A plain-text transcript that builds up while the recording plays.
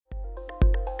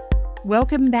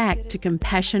Welcome back to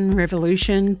Compassion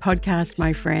Revolution podcast,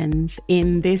 my friends.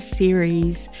 In this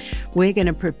series, we're going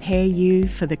to prepare you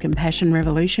for the Compassion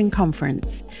Revolution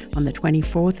conference on the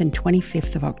 24th and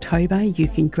 25th of October. You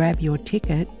can grab your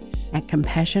ticket at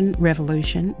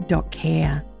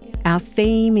compassionrevolution.care. Our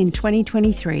theme in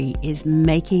 2023 is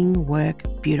Making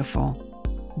Work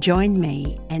Beautiful. Join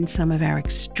me and some of our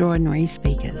extraordinary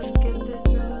speakers.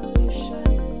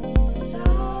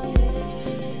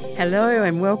 Hello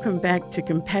and welcome back to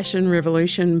Compassion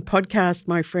Revolution podcast,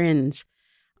 my friends.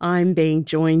 I'm being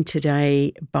joined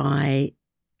today by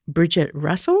Bridget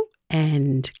Russell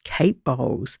and Kate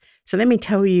Bowles. So let me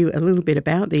tell you a little bit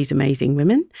about these amazing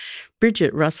women.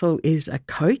 Bridget Russell is a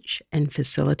coach and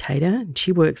facilitator, and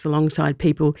she works alongside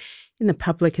people in the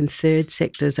public and third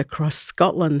sectors across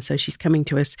Scotland. So she's coming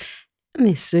to us on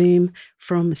this Zoom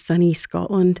from sunny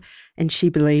Scotland, and she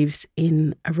believes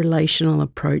in a relational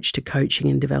approach to coaching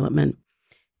and development.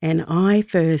 And I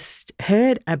first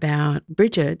heard about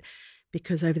Bridget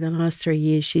because over the last 3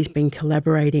 years, she's been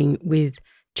collaborating with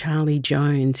Charlie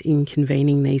Jones in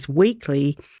convening these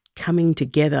weekly coming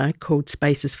together called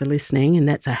Spaces for Listening, and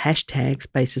that's a hashtag,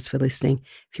 Spaces for Listening,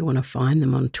 if you want to find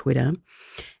them on Twitter.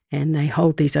 And they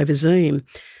hold these over Zoom.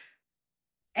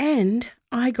 And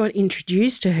I got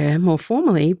introduced to her more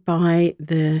formally by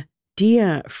the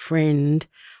dear friend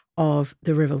of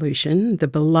the revolution, the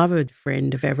beloved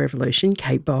friend of our revolution,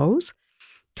 Kate Bowles.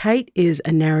 Kate is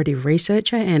a narrative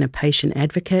researcher and a patient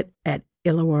advocate at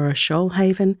Illawarra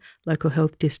Shoalhaven Local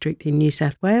Health District in New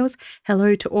South Wales.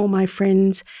 Hello to all my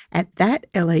friends at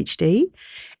that LHD.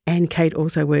 And Kate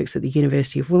also works at the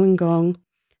University of Wollongong.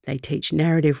 They teach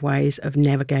narrative ways of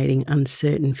navigating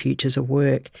uncertain futures of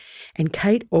work. And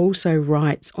Kate also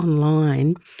writes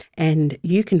online, and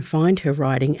you can find her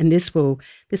writing, and this will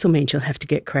mean she'll have to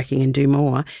get cracking and do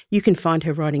more. You can find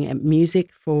her writing at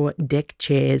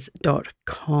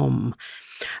musicfordeckchairs.com.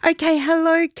 Okay,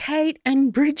 hello, Kate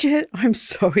and Bridget. I'm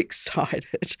so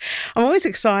excited. I'm always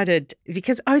excited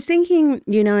because I was thinking,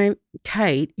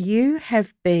 Kate, you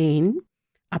have been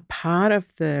a part of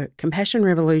the Compassion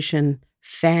Revolution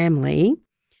family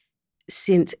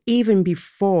since even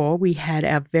before we had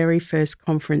our very first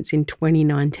conference in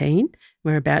 2019.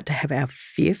 We're about to have our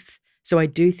fifth. So I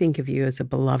do think of you as a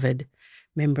beloved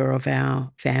member of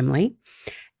our family.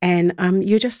 And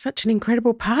you're just such an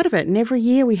incredible part of it. And every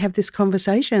year we have this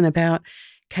conversation about,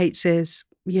 Kate says,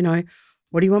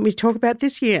 what do you want me to talk about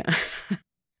this year?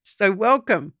 So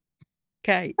welcome,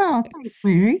 Kate. Oh, thanks,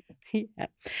 Mary. Yeah.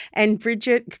 And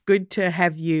Bridget, good to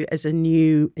have you as a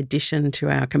new addition to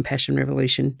our Compassion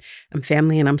Revolution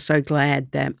family. And I'm so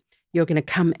glad that you're going to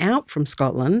come out from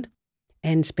Scotland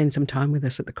and spend some time with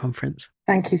us at the conference.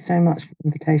 Thank you so much for the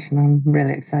invitation. I'm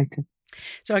really excited.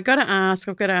 So I've got to ask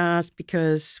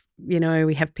because,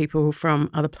 we have people from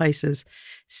other places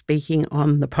speaking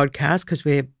on the podcast because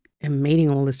we're meeting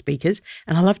all the speakers.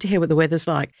 And I love to hear what the weather's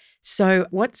like. So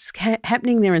what's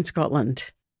happening there in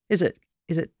Scotland? Is it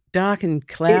dark and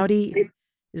cloudy?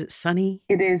 Is it sunny?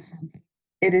 It is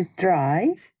dry,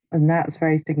 and that's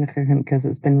very significant because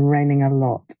it's been raining a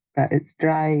lot. But it's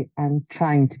dry and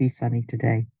trying to be sunny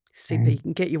today. Super. You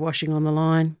can get your washing on the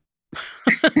line.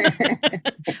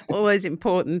 All those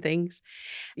important things.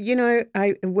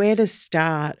 Where to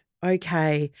start?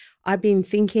 Okay. I've been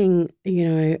thinking,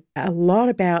 a lot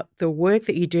about the work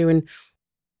that you do, and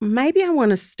maybe I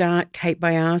want to start, Kate,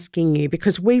 by asking you,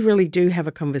 because we really do have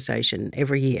a conversation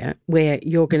every year where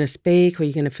you're going to speak or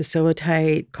you're going to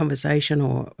facilitate conversation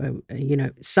or,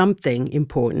 something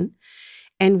important.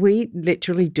 And we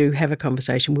literally do have a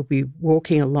conversation. We'll be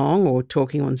walking along or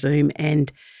talking on Zoom,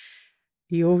 and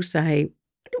you'll say,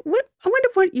 what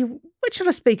should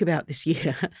I speak about this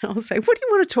year? I'll say, what do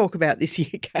you want to talk about this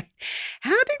year, Kate?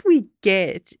 How did we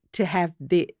get to have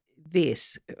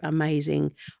this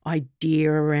amazing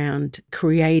idea around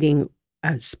creating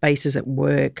spaces at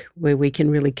work where we can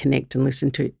really connect and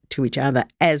listen to each other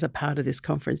as a part of this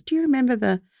conference? Do you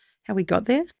remember how we got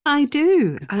there? I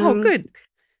do. Good.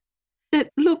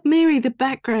 Look, Mary, the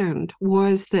background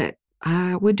was that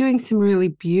we're doing some really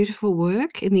beautiful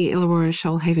work in the Illawarra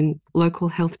Shoalhaven Local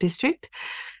Health District,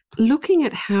 looking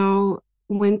at how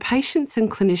when patients and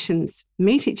clinicians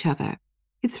meet each other,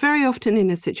 it's very often in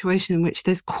a situation in which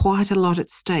there's quite a lot at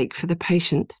stake for the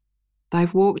patient.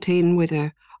 They've walked in with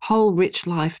a whole rich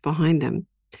life behind them.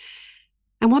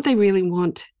 And what they really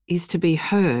want is to be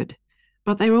heard,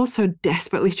 but they're also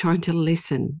desperately trying to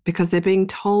listen because they're being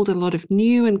told a lot of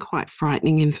new and quite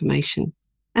frightening information.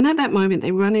 And at that moment,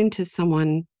 they run into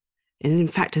someone, and in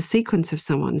fact, a sequence of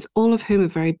someone's, all of whom are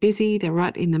very busy. They're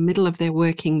right in the middle of their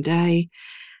working day,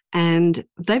 and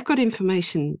they've got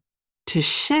information to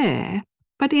share,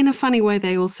 but in a funny way,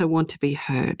 they also want to be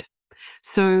heard.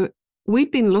 So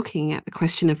we'd been looking at the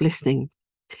question of listening,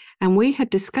 and we had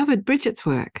discovered Bridget's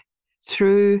work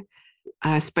through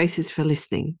Spaces for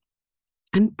Listening.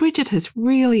 And Bridget has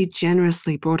really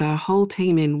generously brought our whole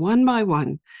team in one by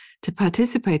one to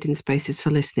participate in Spaces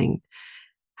for Listening.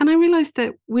 And I realized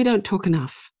that we don't talk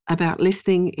enough about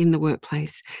listening in the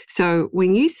workplace. So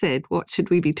when you said, what should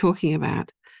we be talking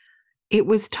about? It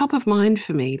was top of mind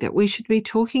for me that we should be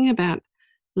talking about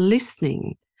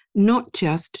listening, not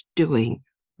just doing.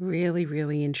 Really,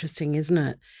 really interesting, isn't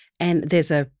it? And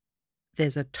there's a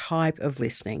type of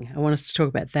listening. I want us to talk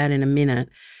about that in a minute.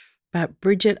 But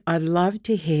Bridget, I'd love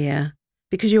to hear,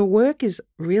 because your work is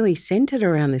really centered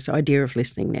around this idea of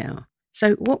listening now.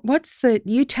 So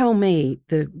you tell me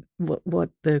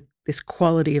this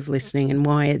quality of listening and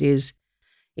why it is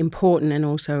important and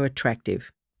also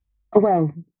attractive.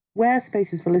 Well, where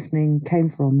Spaces for Listening came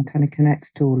from kind of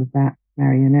connects to all of that,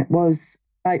 Mary. And it was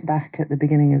right back at the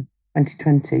beginning of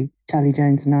 2020, Charlie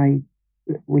Jones and I,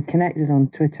 we connected on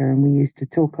Twitter, and we used to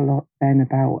talk a lot then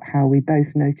about how we both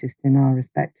noticed in our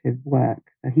respective work.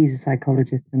 So he's a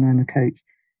psychologist and I'm a coach.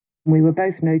 And we were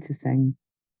both noticing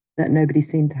that nobody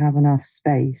seemed to have enough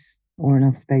space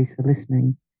for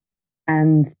listening.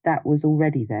 And that was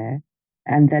already there.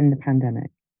 And then the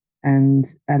pandemic. And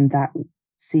that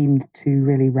seemed to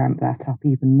really ramp that up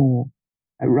even more.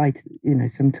 So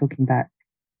I'm talking back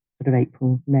sort of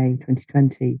April, May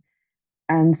 2020.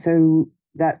 And so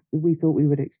that we thought we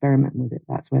would experiment with it.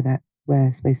 That's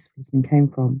where Spaces for Listening came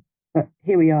from. But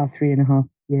here we are 3.5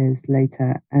 years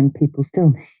later, and people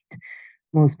still need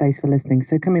more space for listening.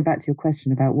 So coming back to your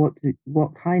question about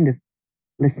what kind of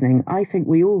listening, I think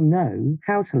we all know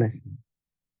how to listen.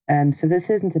 So this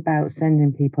isn't about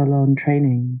sending people on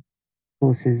training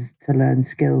courses to learn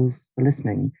skills for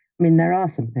listening. I mean, there are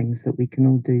some things that we can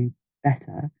all do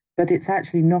better, but it's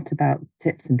actually not about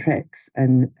tips and tricks,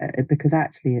 and because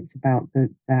actually it's about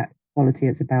that quality.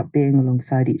 It's about being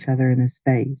alongside each other in a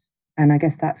space. And I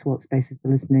guess that's what Spaces for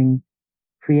Listening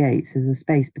creates, is a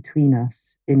space between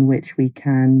us in which we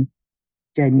can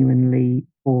genuinely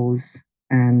pause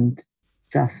and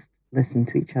just listen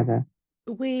to each other.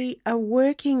 We are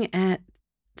working at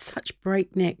such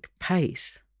breakneck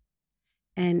pace,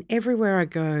 and everywhere I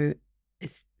go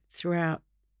throughout,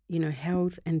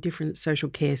 health and different social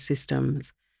care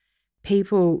systems,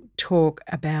 people talk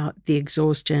about the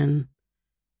exhaustion.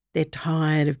 They're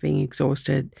tired of being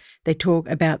exhausted. They talk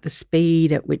about the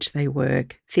speed at which they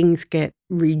work. Things get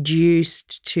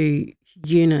reduced to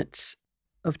units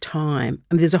of time.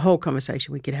 I mean, there's a whole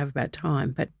conversation we could have about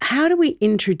time, but how do we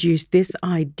introduce this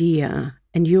idea?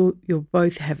 And you'll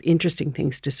both have interesting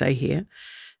things to say here,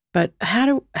 but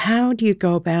how do you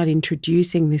go about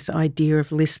introducing this idea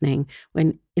of listening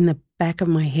when in the back of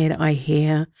my head I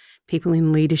hear people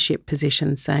in leadership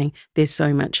positions saying there's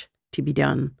so much to be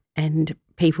done, and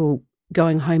people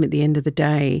going home at the end of the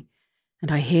day, and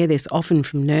I hear this often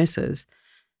from nurses,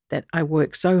 that I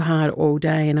work so hard all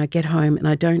day and I get home and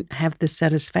I don't have the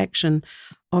satisfaction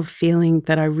of feeling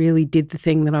that I really did the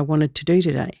thing that I wanted to do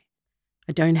today.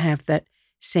 I don't have that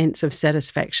sense of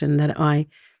satisfaction that I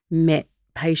met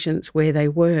patients where they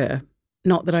were.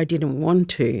 Not that I didn't want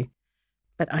to,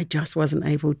 but I just wasn't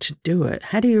able to do it.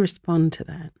 How do you respond to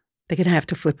that? They're going to have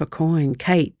to flip a coin.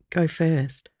 Kate, go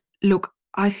first. Look,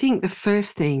 I think the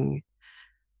first thing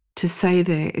to say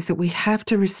there is that we have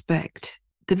to respect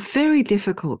the very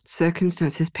difficult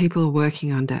circumstances people are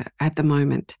working under at the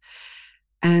moment.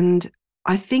 And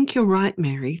I think you're right,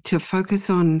 Mary, to focus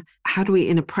on how do we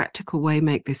in a practical way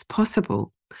make this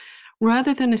possible,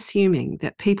 rather than assuming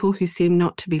that people who seem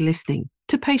not to be listening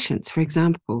to patients, for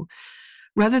example,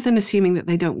 rather than assuming that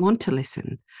they don't want to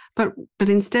listen, but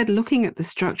instead looking at the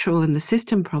structural and the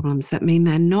system problems that mean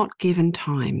they're not given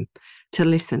time to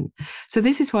listen. So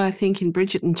this is why I think in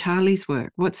Bridget and Charlie's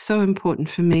work, what's so important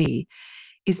for me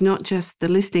is not just the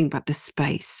listening, but the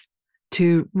space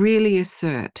to really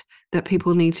assert that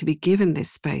people need to be given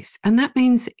this space. And that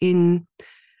means in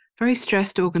very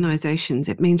stressed organizations,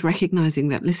 it means recognizing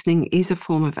that listening is a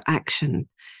form of action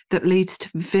that leads to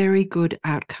very good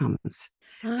outcomes.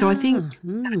 So I think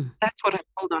that's what I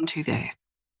hold on to there.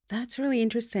 That's really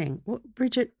interesting.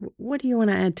 Bridget, what do you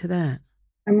want to add to that?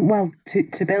 Well,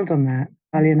 to build on that,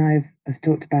 Ali and I have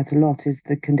talked about a lot is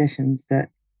the conditions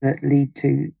that lead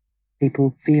to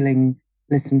people feeling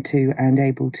listened to and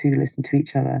able to listen to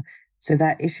each other. So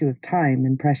that issue of time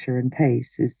and pressure and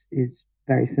pace is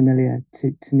very familiar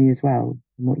to me as well,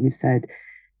 from what you've said.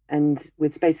 And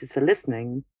with Spaces for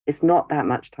Listening, it's not that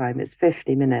much time. It's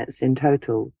 50 minutes in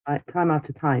total. Time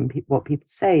after time, what people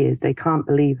say is they can't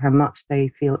believe how much they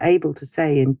feel able to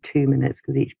say in 2 minutes,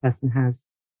 because each person has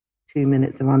 2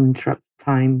 minutes of uninterrupted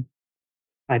time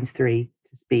times 3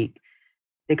 to speak.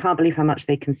 They can't believe how much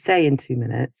they can say in 2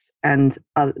 minutes. And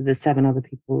the 7 other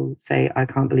people say, I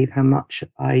can't believe how much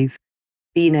I've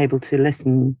been able to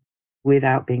listen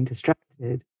without being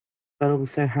distracted, but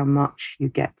also how much you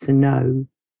get to know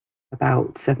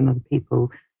about 7 other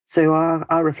people. So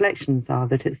our reflections are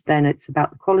that it's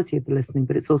about the quality of the listening,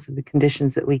 but it's also the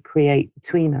conditions that we create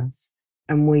between us.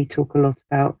 And we talk a lot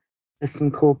about there's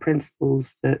some core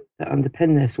principles that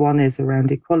underpin this. One is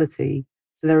around equality.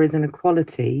 So there is an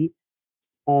equality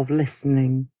of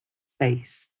listening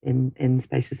space in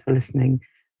spaces for listening,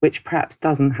 which perhaps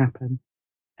doesn't happen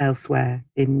elsewhere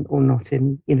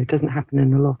doesn't happen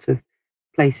in a lot of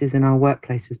places in our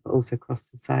workplaces, but also across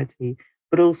society,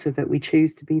 but also that we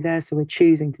choose to be there. So we're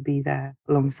choosing to be there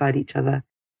alongside each other,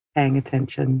 paying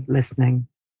attention, listening.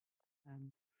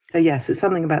 So it's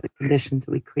something about the conditions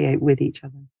that we create with each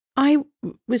other. I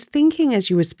was thinking as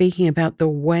you were speaking about the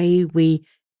way we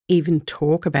even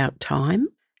talk about time.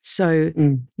 So,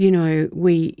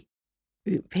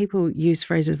 people use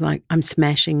phrases like, I'm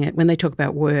smashing it. When they talk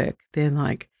about work, they're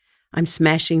like, I'm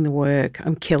smashing the work.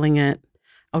 I'm killing it.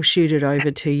 I'll shoot it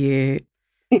over to you.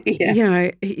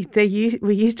 Yeah.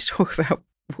 We used to talk about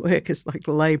work as like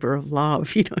labor of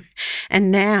love,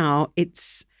 and now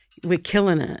we're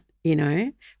killing it,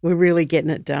 we're really getting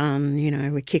it done,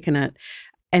 we're kicking it.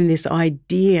 And this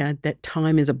idea that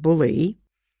time is a bully,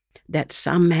 that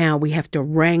somehow we have to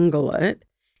wrangle it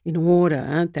in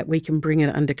order that we can bring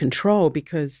it under control,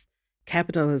 because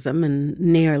capitalism and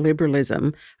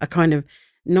neoliberalism are kind of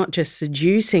not just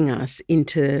seducing us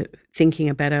into thinking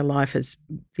about our life as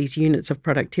these units of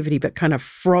productivity, but kind of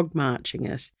frog marching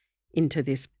us into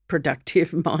this productive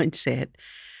mindset.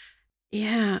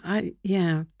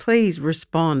 Please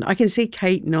respond. I can see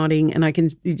Kate nodding, and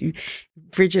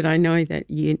Bridget, I know that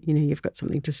you've got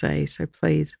something to say, so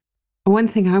please. One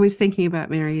thing I was thinking about,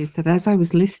 Mary, is that as I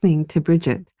was listening to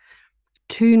Bridget,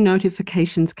 2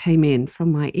 notifications came in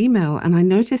from my email, and I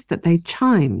noticed that they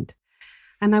chimed.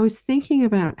 And I was thinking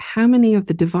about how many of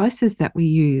the devices that we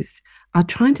use are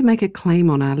trying to make a claim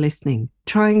on our listening,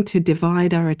 trying to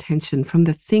divide our attention from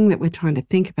the thing that we're trying to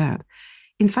think about.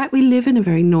 In fact, we live in a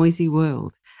very noisy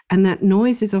world, and that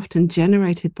noise is often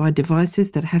generated by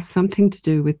devices that have something to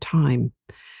do with time.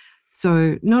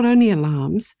 So not only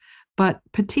alarms, but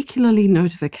particularly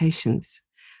notifications.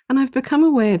 And I've become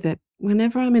aware that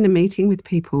whenever I'm in a meeting with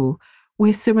people,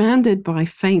 we're surrounded by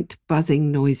faint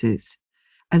buzzing noises,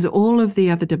 as all of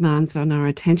the other demands on our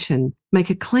attention make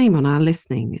a claim on our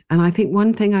listening. And I think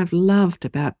one thing I've loved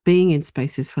about being in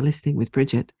spaces for listening with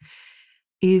Bridget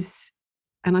is,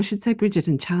 and I should say Bridget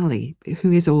and Charlie,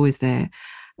 who is always there,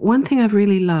 one thing I've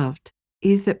really loved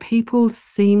is that people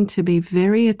seem to be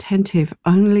very attentive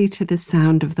only to the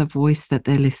sound of the voice that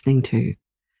they're listening to.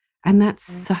 And that's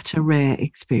such a rare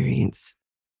experience.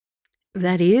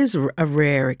 That is a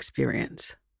rare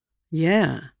experience.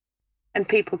 Yeah. And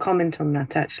people comment on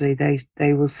that, actually.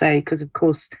 They will say, because of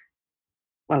course,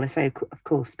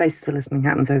 spaces for listening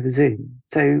happens over Zoom.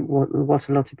 So what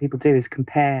a lot of people do is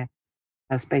compare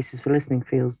how Spaces for Listening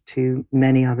feels to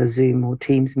many other Zoom or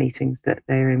Teams meetings that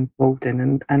they're involved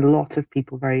in. And a lot of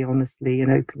people very honestly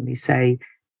and openly say,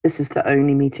 this is the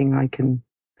only meeting I can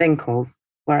think of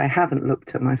where I haven't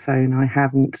looked at my phone.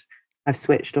 I've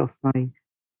switched off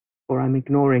or I'm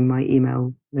ignoring my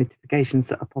email notifications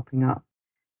that are popping up.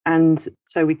 And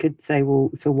so we could say, well,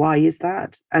 so why is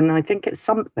that? And I think it's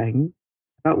something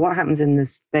about what happens in the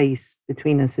space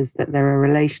between us is that there are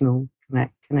relational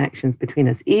connections between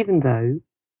us, even though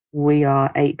we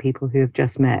are 8 people who have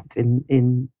just met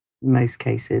in most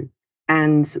cases.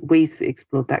 And we've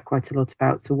explored that quite a lot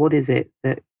about, so what is it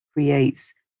that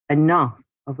creates enough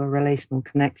of a relational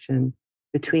connection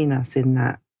between us in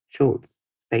that short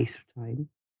space of time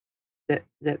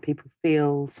that people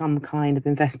feel some kind of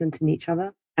investment in each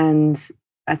other. And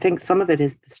I think some of it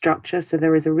is the structure. So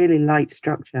there is a really light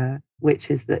structure, which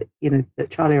is that, that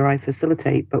Charlie or I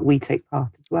facilitate, but we take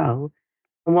part as well.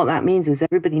 And what that means is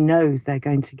everybody knows they're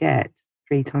going to get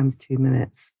 3 times 2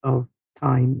 minutes of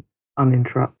time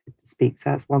uninterrupted to speak. So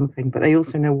that's one thing. But they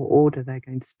also know what order they're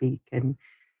going to speak in.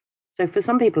 So for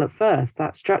some people at first,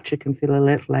 that structure can feel a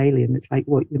little alien. It's like,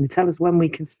 what, you're going to tell us when we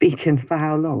can speak and for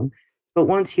how long? But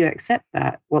once you accept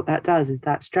that, what that does is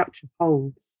that structure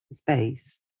holds the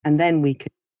space. And then we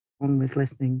can go on with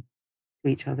listening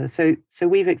to each other. So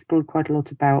we've explored quite a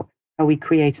lot about how we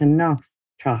create enough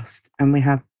trust, and we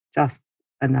have just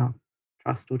enough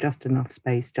trust or just enough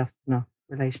space, just enough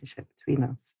relationship between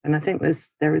us. And I think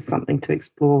there is something to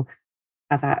explore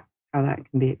how that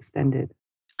can be extended.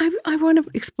 I want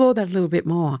to explore that a little bit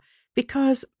more,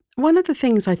 because One of the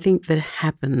things I think that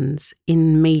happens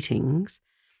in meetings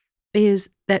is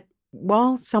that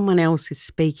while someone else is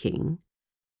speaking,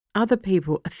 other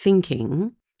people are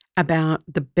thinking about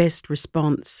the best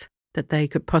response that they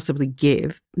could possibly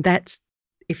give. That's,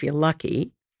 if you're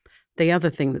lucky. The other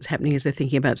thing that's happening is they're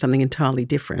thinking about something entirely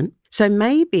different. So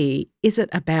maybe, is it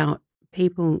about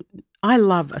people? I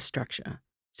love a structure.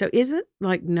 So is it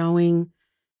like knowing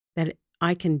that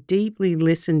I can deeply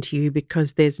listen to you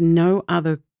because there's no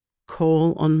other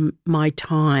call on my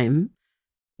time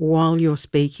while you're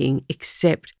speaking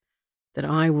except that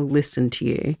I will listen to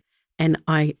you, and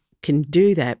I can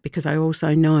do that because I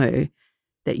also know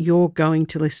that you're going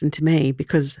to listen to me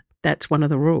because that's one of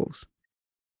the rules.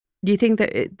 Do you think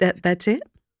that's it?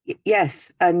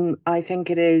 Yes, and I think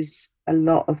it is. A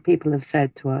lot of people have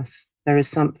said to us there is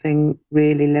something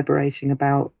really liberating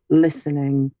about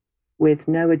listening with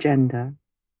no agenda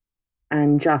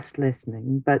and just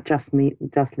listening, but just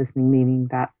listening meaning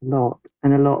that's a lot.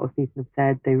 And a lot of people have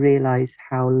said they realize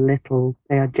how little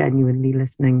they are genuinely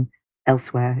listening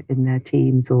elsewhere in their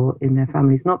teams or in their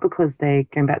families, not because they,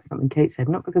 going back to something Kate said,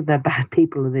 not because they're bad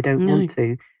people or they don't want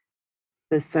to.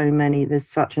 There's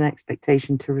such an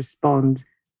expectation to respond,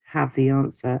 have the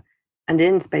answer. And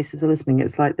in spaces of listening,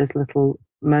 it's like this little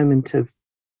moment of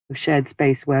shared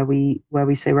space where we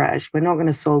say, right, actually, we're not going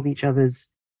to solve each other's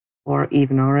or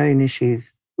even our own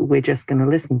issues. We're just going to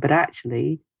listen. But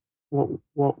actually,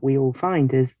 what we all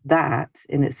find is that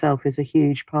in itself is a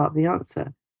huge part of the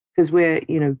answer, because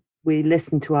we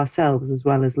listen to ourselves as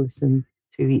well as listen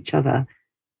to each other.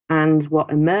 And what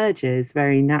emerges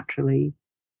very naturally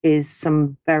is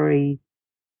some very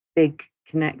big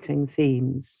connecting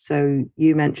themes. So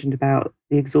you mentioned about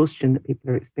the exhaustion that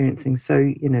people are experiencing. So,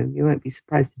 you won't be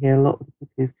surprised to hear a lot of the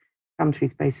people who've come through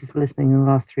Spaces for Listening in the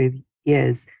last 3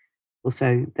 years or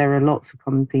so. There are lots of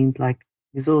common themes like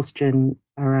exhaustion,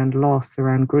 around loss,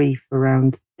 around grief,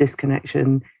 around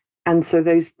disconnection. And so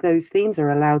those themes are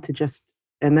allowed to just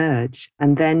emerge,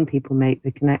 and then people make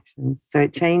the connections. So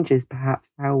it changes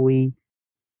perhaps how we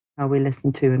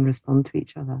listen to and respond to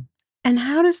each other. And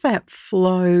how does that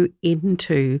flow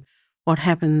into what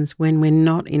happens when we're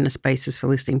not in the Spaces for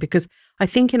Listening? Because I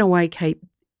think in a way, Kate,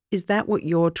 is that what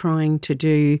you're trying to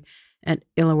do at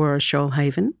Illawarra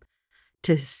Shoalhaven,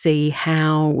 to see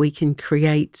how we can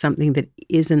create something that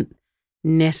isn't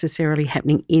necessarily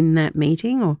happening in that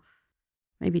meeting? Or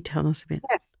maybe tell us a bit.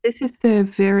 Yes, this is the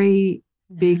very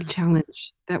big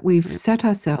challenge that we've set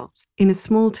ourselves in a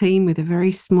small team with a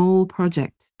very small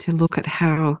project to look at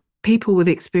how people with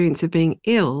experience of being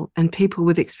ill and people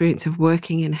with experience of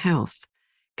working in health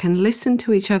can listen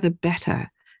to each other better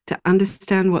to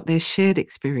understand what their shared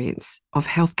experience of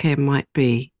healthcare might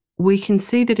be. We can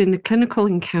see that in the clinical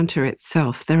encounter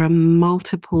itself, there are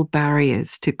multiple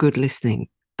barriers to good listening.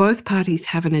 Both parties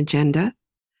have an agenda,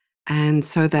 and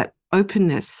so that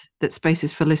openness that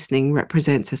Spaces for Listening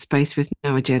represents a space with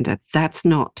no agenda. That's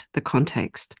not the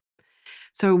context.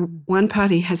 So one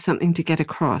party has something to get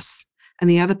across and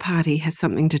the other party has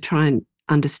something to try and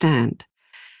understand.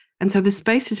 And so the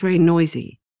space is very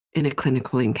noisy in a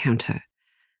clinical encounter.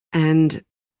 And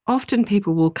often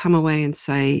people will come away and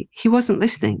say, he wasn't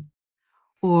listening,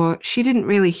 or she didn't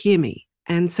really hear me.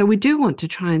 And so we do want to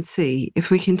try and see if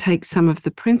we can take some of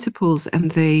the principles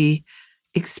and the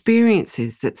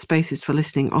experiences that Spaces for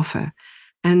Listening offer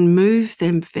and move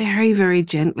them very, very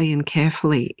gently and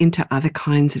carefully into other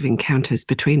kinds of encounters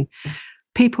between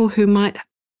people who might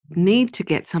need to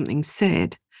get something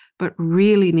said, but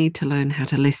really need to learn how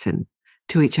to listen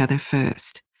to each other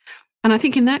first. And I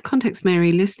think in that context,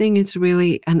 Mary, listening is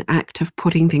really an act of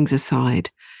putting things aside,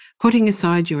 putting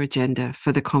aside your agenda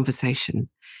for the conversation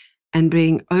and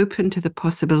being open to the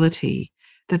possibility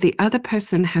that the other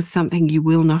person has something you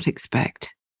will not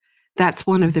expect. That's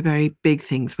one of the very big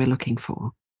things we're looking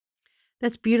for.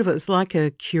 That's beautiful. It's like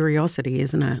a curiosity,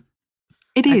 isn't it?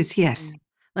 It is, yes.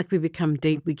 Like we become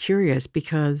deeply curious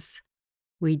because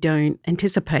we don't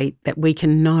anticipate that we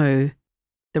can know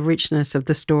the richness of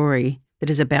the story that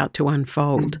is about to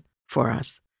unfold for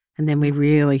us. And then we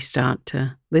really start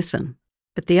to listen.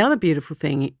 But the other beautiful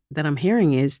thing that I'm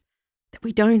hearing is that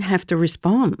we don't have to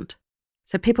respond.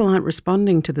 So people aren't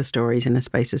responding to the stories in the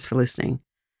Spaces for Listening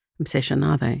session,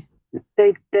 are they?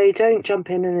 They don't jump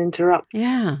in and interrupt.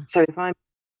 Yeah. So if I'm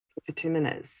for 2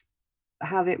 minutes,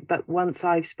 but once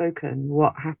I've spoken,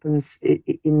 what happens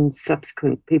in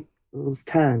subsequent people's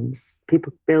turns?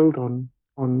 People build on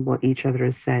what each other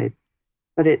has said,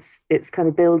 but it's kind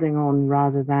of building on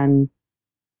rather than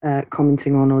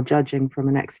commenting on or judging from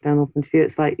an external point of view.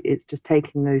 It's like it's just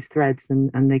taking those threads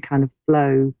and they kind of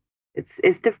flow.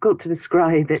 It's difficult to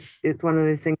describe. It's one of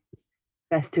those things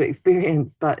best to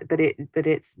experience, but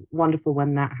it's wonderful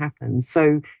when that happens.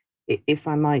 So if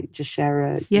I might just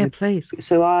share please.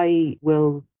 So I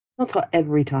will, not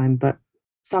every time, but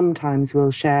sometimes will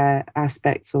share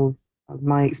aspects of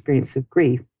my experience of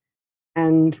grief.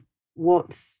 And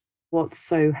what's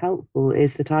so helpful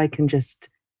is that I can just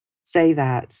say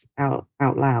that out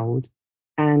loud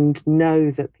and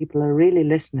know that people are really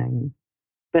listening,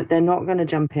 but they're not going to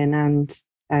jump in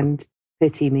and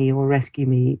pity me or rescue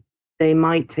me. They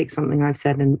might take something I've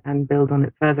said and build on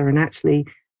it further. And actually,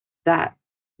 that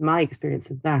my experience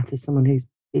of that as someone who's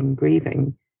been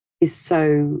grieving is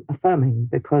so affirming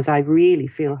because I really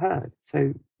feel heard.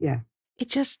 So yeah.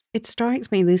 It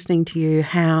strikes me listening to you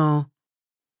how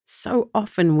so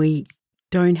often we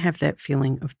don't have that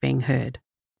feeling of being heard.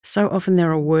 So often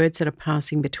there are words that are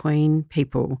passing between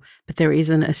people, but there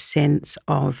isn't a sense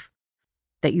of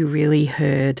that you really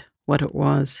heard what it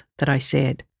was that I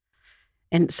said.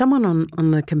 And someone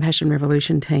on the Compassion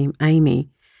Revolution team, Amy,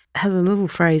 has a little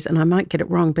phrase, and I might get it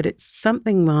wrong, but it's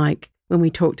something like when we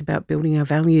talked about building our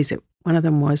values, one of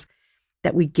them was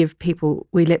that we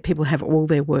let people have all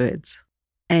their words.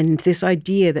 And this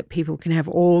idea that people can have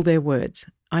all their words,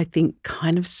 I think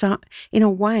in a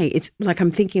way, it's like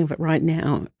I'm thinking of it right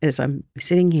now as I'm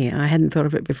sitting here. I hadn't thought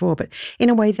of it before, but in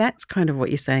a way, that's kind of what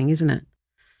you're saying, isn't it?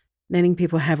 Letting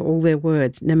people have all their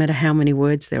words, no matter how many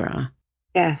words there are.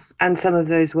 Yes, and some of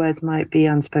those words might be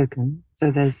unspoken.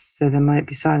 So there might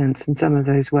be silence, and some of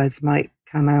those words might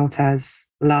come out as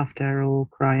laughter or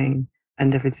crying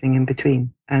and everything in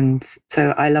between. And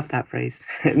so I love that phrase.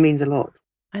 It means a lot.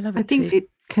 I love it. I think it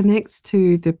connects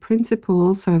to the principle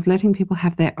also of letting people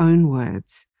have their own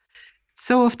words.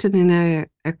 So often in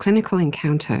a clinical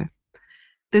encounter,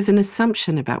 there's an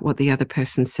assumption about what the other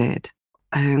person said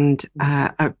and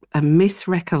a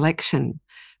misrecollection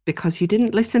because you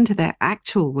didn't listen to their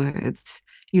actual words.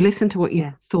 You listened to what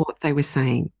you thought they were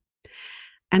saying.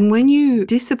 And when you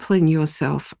discipline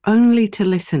yourself only to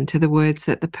listen to the words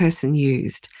that the person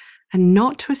used and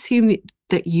not to assume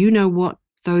that you know what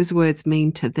those words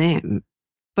mean to them,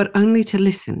 but only to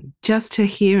listen, just to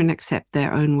hear and accept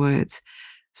their own words,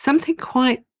 something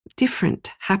quite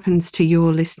different happens to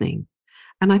your listening.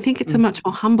 And I think it's a much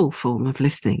more humble form of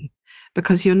listening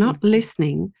because you're not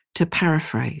listening to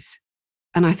paraphrase.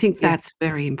 And I think that's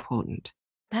very important.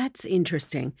 That's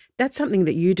interesting. That's something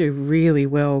that you do really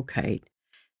well, Kate.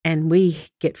 And we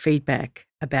get feedback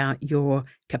about your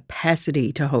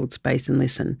capacity to hold space and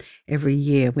listen every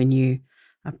year when you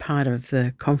are part of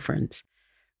the conference.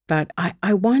 But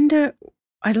I wonder,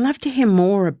 I'd love to hear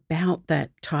more about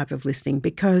that type of listening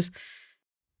because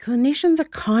clinicians are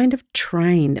kind of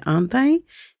trained, aren't they,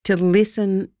 to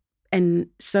listen and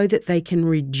so that they can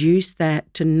reduce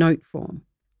that to note form.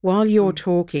 While you're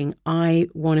talking, I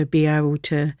want to be able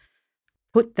to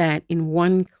put that in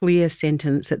one clear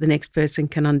sentence that the next person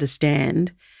can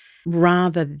understand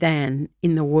rather than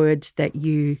in the words that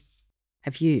you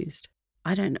have used.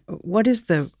 I don't know. What is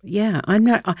tell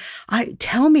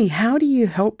me, how do you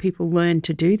help people learn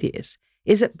to do this?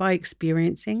 Is it by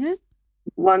experiencing it?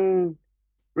 One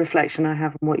reflection I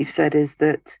have on what you've said is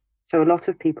that, so a lot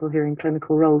of people who are in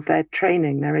clinical roles, their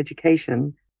training, their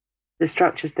education, the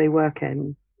structures they work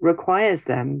in requires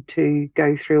them to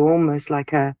go through almost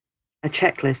like a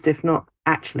checklist, if not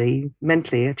actually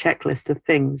mentally a checklist of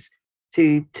things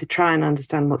to try and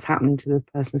understand what's happening to the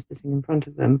person sitting in front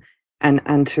of them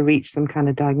and to reach some kind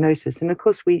of diagnosis. And of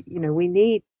course we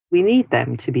need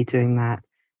them to be doing that.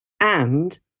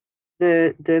 And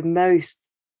the most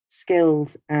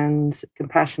skilled and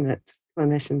compassionate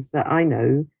clinicians that I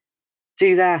know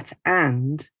do that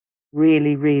and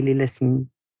really, really listen,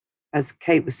 as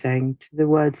Kate was saying, to the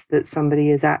words that somebody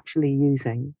is actually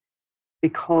using,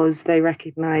 because they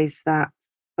recognize that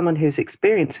someone who's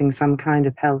experiencing some kind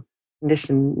of health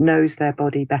condition knows their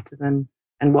body better than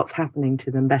and what's happening to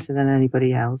them better than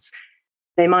anybody else.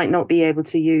 They might not be able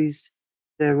to use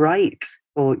the right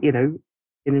or, in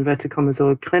inverted commas,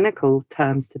 or clinical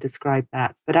terms to describe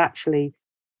that, but actually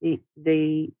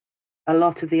a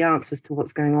lot of the answers to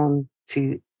what's going on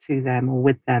to them or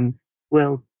with them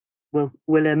will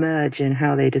emerge in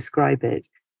how they describe it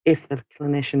if the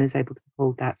clinician is able to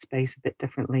hold that space a bit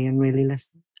differently and really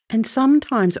listen. And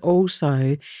sometimes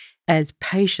also as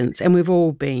patients, and we've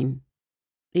all been,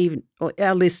 even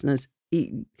our listeners,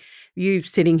 you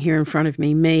sitting here in front of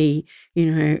me,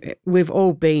 we've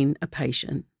all been a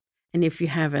patient. And if you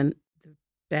haven't, the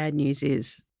bad news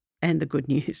is, and the good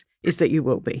news is that you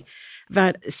will be.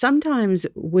 But sometimes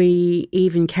we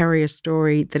even carry a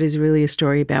story that is really a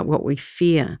story about what we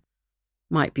fear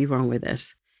might be wrong with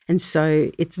us. And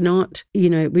so it's not,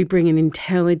 we bring an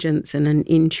intelligence and an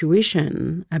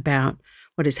intuition about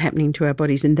what is happening to our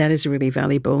bodies, and that is really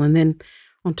valuable. And then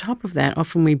on top of that,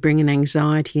 often we bring an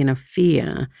anxiety and a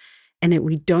fear, and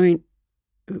we don't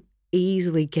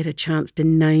easily get a chance to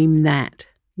name that,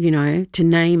 to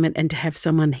name it and to have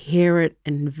someone hear it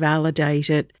and validate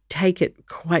it, take it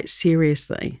quite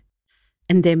seriously,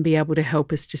 and then be able to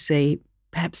help us to see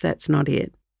perhaps that's not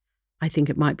it. I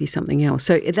think it might be something else.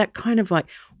 So that kind of like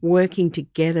working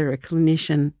together, a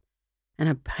clinician and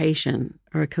a patient,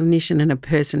 or a clinician and a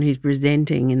person who's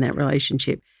presenting in that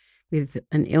relationship with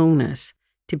an illness,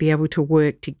 to be able to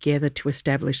work together to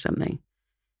establish something.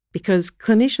 Because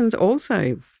clinicians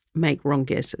also make wrong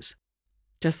guesses,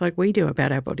 just like we do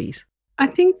about our bodies. I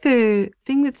think the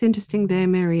thing that's interesting there,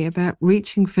 Mary, about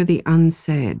reaching for the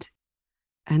unsaid,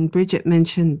 and Bridget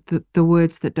mentioned the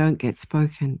words that don't get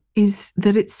spoken, is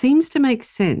that it seems to make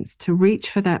sense to reach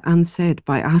for that unsaid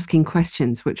by asking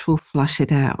questions which will flush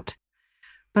it out.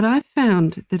 But I've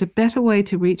found that a better way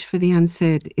to reach for the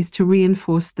unsaid is to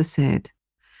reinforce the said.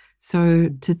 So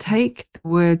to take the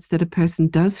words that a person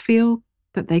does feel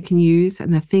that they can use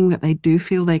and the thing that they do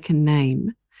feel they can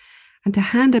name, and to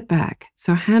hand it back.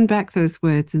 So hand back those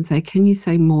words and say, can you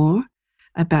say more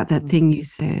about that thing you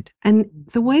said? And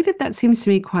the way that seems to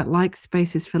me quite like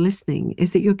Spaces for Listening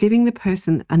is that you're giving the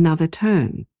person another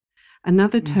turn,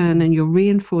 and you're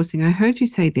reinforcing. I heard you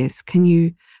say this. Can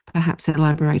you perhaps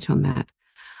elaborate on that?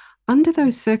 Under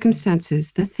those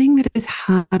circumstances, the thing that is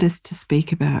hardest to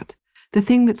speak about, the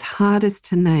thing that's hardest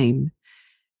to name,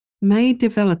 may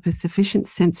develop a sufficient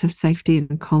sense of safety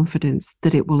and confidence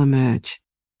that it will emerge.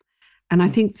 And I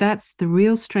think that's the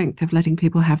real strength of letting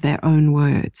people have their own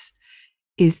words,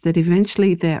 is that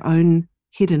eventually their own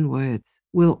hidden words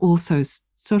will also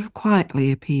sort of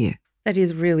quietly appear. That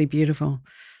is really beautiful.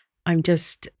 I'm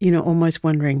just, almost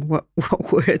wondering what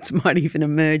words might even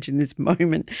emerge in this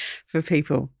moment for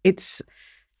people. It's,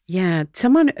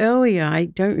 someone earlier, I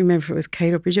don't remember if it was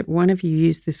Kate or Bridget, one of you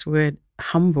used this word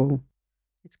humble.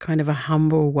 It's kind of a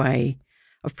humble way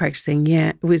of practicing. Yeah,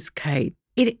 it was Kate.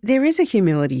 There is a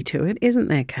humility to it, isn't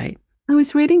there, Kate? I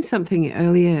was reading something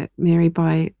earlier, Mary,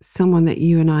 by someone that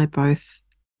you and I both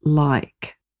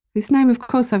like, whose name, of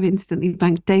course, I've instantly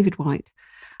blanked, David White.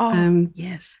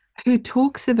 Yes. Who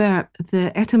talks about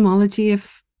the etymology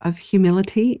of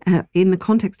humility in the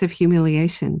context of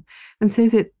humiliation, and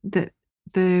says that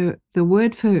the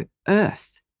word for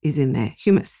earth is in there,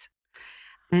 humus.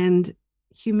 And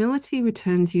humility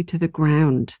returns you to the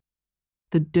ground,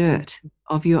 the dirt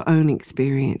of your own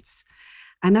experience.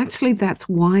 And actually, that's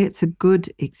why it's a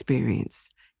good experience,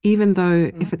 even though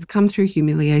if it's come through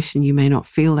humiliation, you may not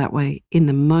feel that way in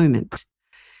the moment.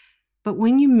 But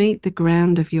when you meet the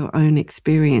ground of your own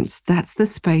experience, that's the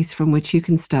space from which you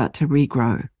can start to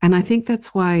regrow. And I think that's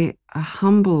why a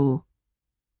humble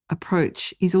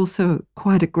approach is also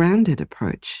quite a grounded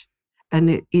approach.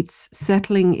 And it's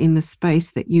settling in the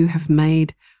space that you have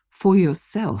made for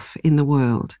yourself in the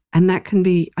world. And that can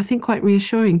be, I think, quite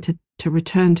reassuring to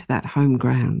return to that home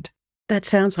ground. That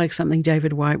sounds like something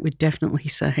David White would definitely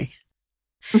say.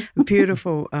 A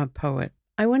beautiful poet.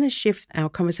 I want to shift our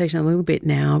conversation a little bit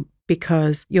now,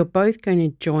 because you're both going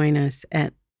to join us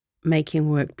at Making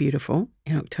Work Beautiful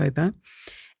in October,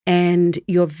 and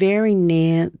you're very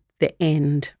near the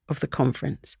end of the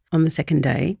conference on the second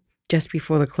day, just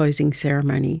before the closing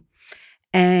ceremony.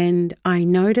 And I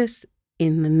notice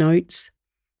in the notes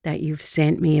that you've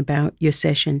sent me about your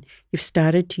session, you've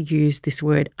started to use this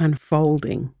word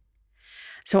unfolding.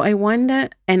 So I wonder,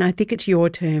 and I think it's your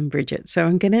turn, Bridget, so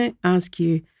I'm going to ask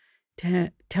you to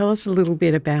tell us a little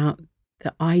bit about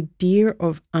the idea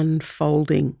of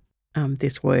unfolding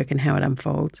this work and how it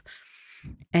unfolds.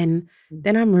 And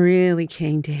then I'm really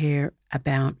keen to hear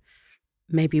about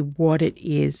maybe what it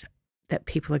is that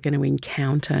people are going to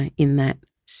encounter in that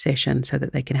session, so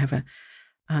that they can have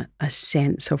a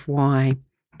sense of why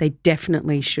they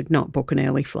definitely should not book an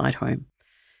early flight home.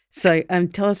 So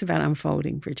tell us about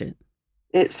unfolding, Bridget.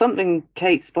 It's something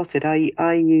Kate spotted.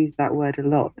 I use that word a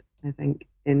lot, I think,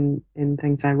 in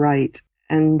things I write.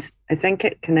 And I think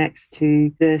it connects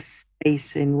to the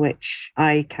space in which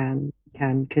I can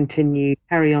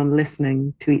carry on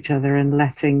listening to each other and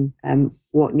letting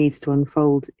what needs to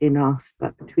unfold in us,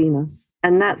 but between us.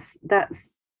 And that's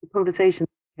the conversation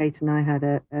Kate and I had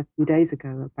a few days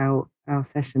ago about our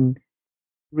session.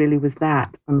 Really was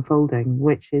that unfolding,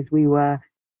 which is we were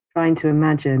trying to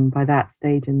imagine by that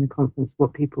stage in the conference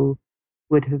what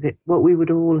we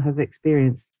would all have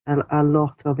experienced, a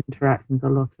lot of interactions, a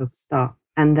lot of stuff,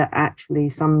 and that actually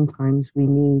sometimes we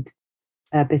need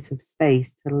a bit of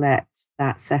space to let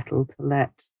that settle, to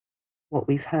let what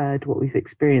we've heard, what we've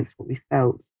experienced, what we've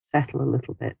felt settle a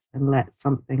little bit and let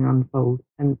something unfold.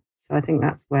 And so I think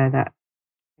that's where that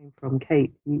came from,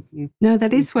 Kate. No,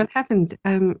 that is what happened.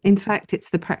 In fact, it's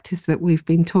the practice that we've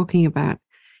been talking about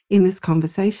in this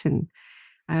conversation.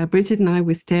 Bridget and I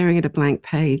were staring at a blank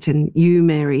page, and you,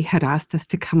 Mary, had asked us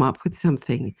to come up with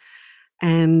something.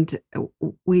 And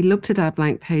we looked at our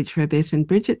blank page for a bit, and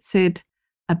Bridget said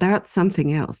about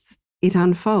something else, it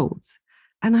unfolds.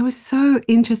 And I was so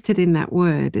interested in that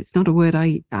word. It's not a word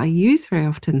I use very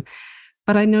often,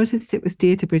 but I noticed it was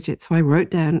dear to Bridget. So I wrote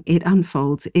down it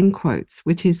unfolds in quotes,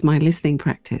 which is my listening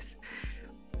practice.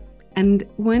 And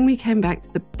when we came back to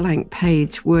the blank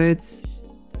page, words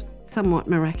somewhat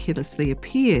miraculously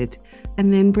appeared.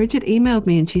 And then Bridget emailed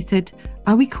me and she said,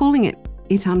 are we calling it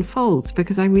unfolds?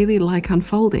 Because I really like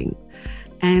unfolding.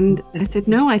 And I said,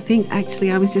 no, I think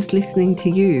actually I was just listening to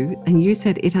you and you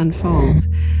said it unfolds.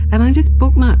 And I just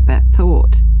bookmarked that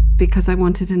thought because I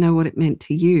wanted to know what it meant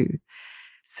to you.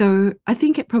 So I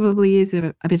think it probably is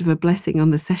a bit of a blessing on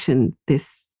the session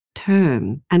this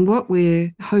term. And what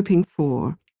we're hoping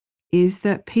for is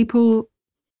that people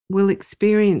will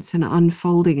experience an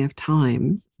unfolding of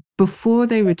time before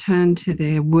they return to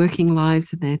their working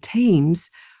lives and their teams,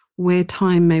 where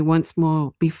time may once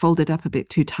more be folded up a bit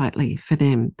too tightly for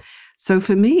them. So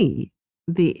for me,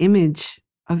 the image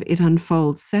of it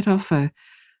unfolds set off a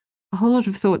whole lot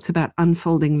of thoughts about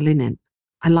unfolding linen.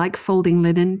 I like folding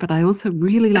linen, but I also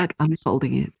really like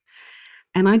unfolding it.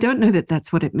 And I don't know that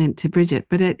that's what it meant to Bridget,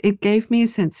 but it gave me a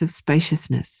sense of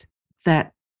spaciousness,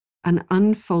 that an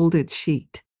unfolded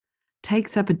sheet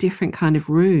takes up a different kind of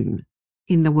room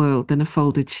in the world than a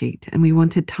folded sheet. And we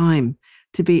wanted time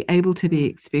to be able to be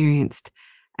experienced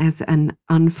as an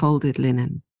unfolded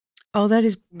linen. Oh, that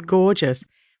is gorgeous.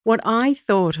 What I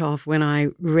thought of when I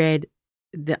read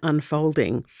the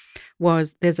unfolding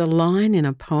was there's a line in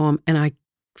a poem, and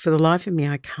for the life of me,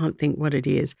 I can't think what it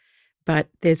is, but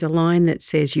there's a line that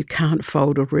says you can't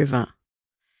fold a river.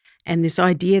 And this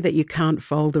idea that you can't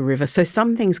fold a river. So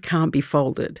some things can't be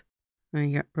folded,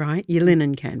 right? Your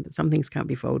linen can, but some things can't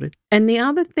be folded. And the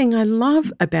other thing I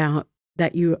love about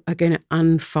that you are going to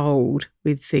unfold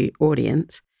with the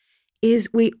audience is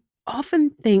we often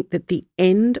think that the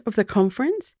end of the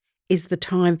conference is the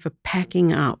time for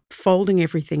packing up, folding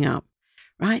everything up,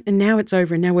 right? And now it's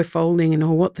over and now we're folding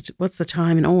and what's the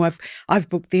time? And I've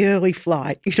booked the early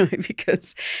flight,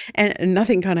 because and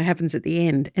nothing kind of happens at the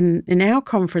end. And in our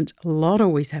conference, a lot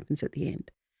always happens at the end.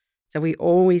 So we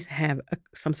always have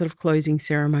some sort of closing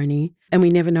ceremony, and we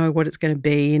never know what it's going to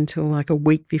be until like a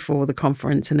week before the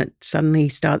conference, and it suddenly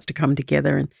starts to come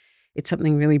together and it's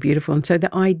something really beautiful. And so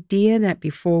the idea that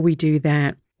before we do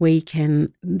that, we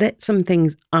can let some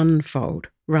things unfold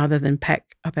rather than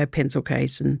pack up our pencil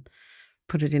case and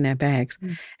put it in our bags.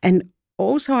 And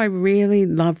also I really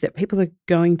love that people are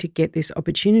going to get this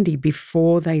opportunity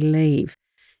before they leave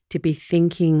to be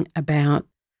thinking about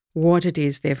what it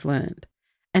is they've learned.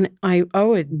 And I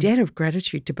owe a debt of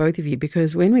gratitude to both of you,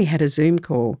 because when we had a Zoom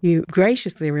call, you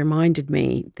graciously reminded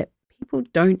me that people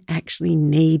don't actually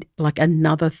need like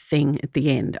another thing at the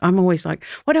end. I'm always like,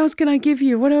 what else can I give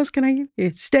you? What else can I give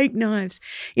you? Steak knives,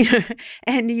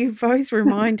 and you both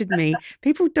reminded me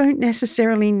people don't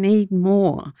necessarily need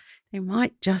more. They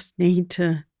might just need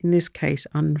to, in this case,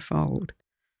 unfold.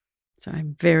 So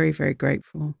I'm very, very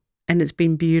grateful. And it's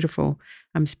been beautiful.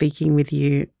 I'm speaking with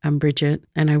you, Bridget,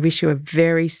 and I wish you a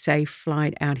very safe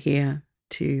flight out here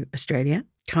to Australia.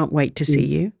 Can't wait to see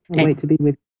you. Can't wait to be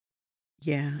with you.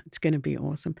 Yeah, it's going to be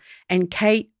awesome. And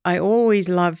Kate, I always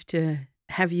love to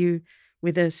have you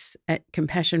with us at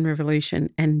Compassion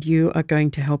Revolution, and you are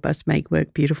going to help us make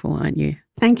work beautiful, aren't you?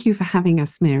 Thank you for having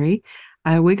us, Mary.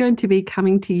 We're going to be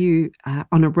coming to you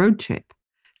on a road trip.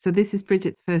 So this is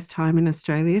Bridget's first time in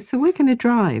Australia, so we're going to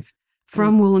drive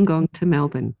from Wollongong to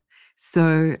Melbourne.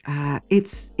 So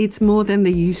it's more than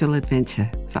the usual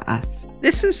adventure for us.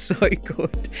 This is so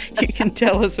good. You can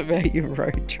tell us about your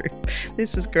road trip.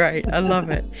 This is great. I love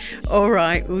it. All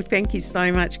right. Well, thank you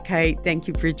so much, Kate. Thank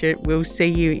you, Bridget. We'll see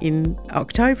you in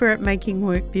October at Making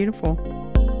Work Beautiful.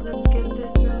 Let's get